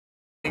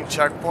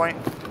checkpoint,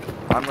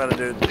 I'm gonna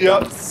do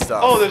Yep.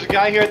 stuff. Oh, there's a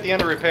guy here at the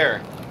end of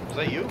repair. Is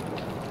that you?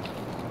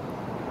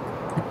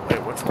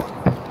 Wait, which one?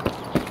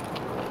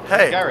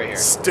 Hey, guy right here.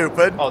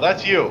 stupid. Oh,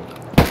 that's you.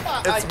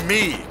 It's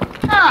me.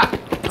 Ah!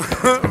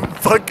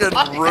 Fucking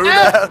rude I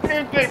ass. asked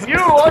him to you.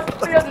 All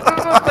you have to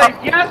do is say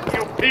yes,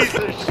 you piece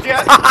of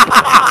shit.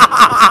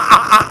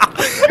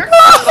 You're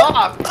cut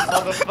off,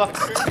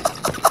 motherfucker.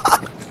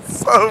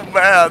 So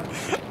mad.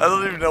 I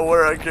don't even know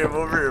where I came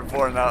over here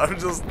for now. I'm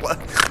just like...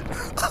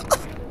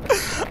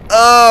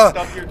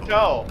 Stub your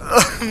toe.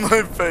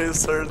 My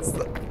face hurts.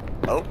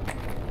 Oh.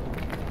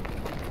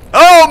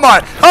 Oh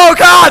my! Oh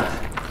god!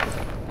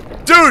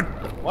 Dude!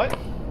 What?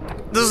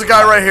 There's a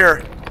guy right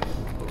here.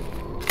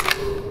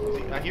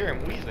 I hear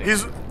him wheezing.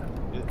 He's...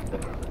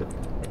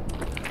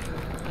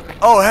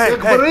 Oh, hey,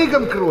 hey.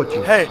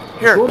 Hey,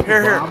 here. Oh,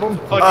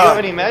 do you have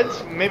any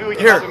meds? Maybe we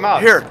can help him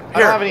out. Here. I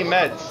don't have any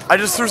meds. I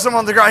just threw some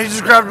on the ground. He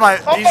just grabbed my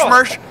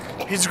Schmersh.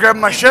 He just grabbed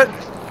my shit.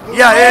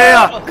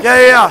 Yeah.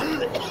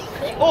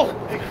 Oh,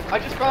 I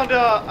just found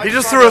a... He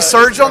just threw a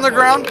surge on the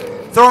ground.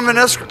 Throw him in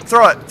this.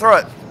 Throw it.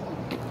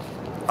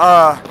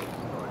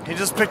 He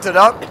just picked it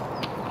up.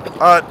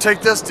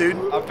 Take this, dude.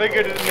 I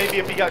figured maybe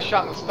if he got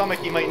shot in the stomach,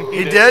 he might need it.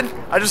 He did.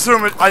 I just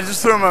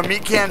threw him a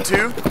meat can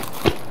too.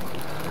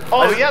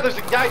 Oh yeah, there's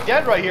a guy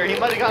dead right here. He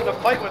might have gotten in a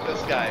fight with this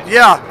guy.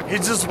 Yeah,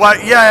 he's just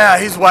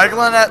he's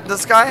waggling at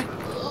this guy.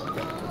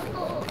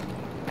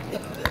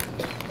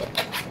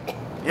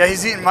 Yeah,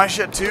 he's eating my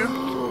shit too.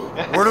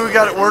 Where do we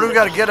got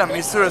to get him?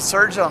 He threw a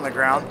surge on the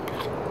ground.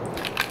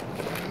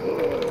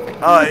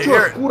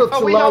 Here.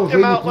 Oh, we helped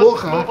him out. Let's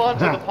just move on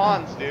to the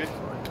ponds, dude.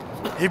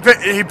 He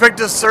picked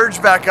his surge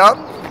back up.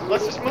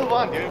 Let's just move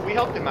on, dude. We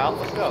helped him out.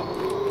 Let's go.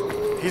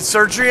 He's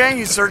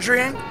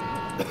surgerying?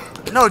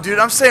 No, dude,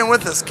 I'm staying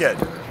with this kid.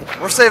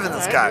 We're saving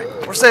this guy.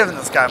 We're saving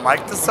this guy,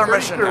 Mike. This is our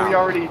mission now. We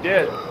already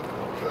did.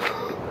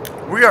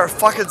 We are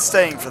fucking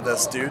staying for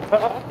this, dude.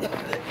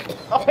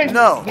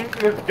 No.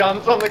 His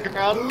gun's on the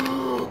ground.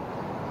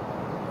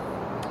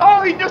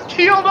 Oh, he just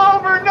keeled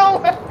over. No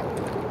way.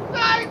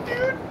 Die,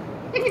 dude.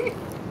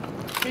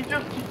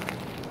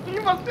 He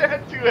must have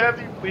had too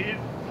heavy, please.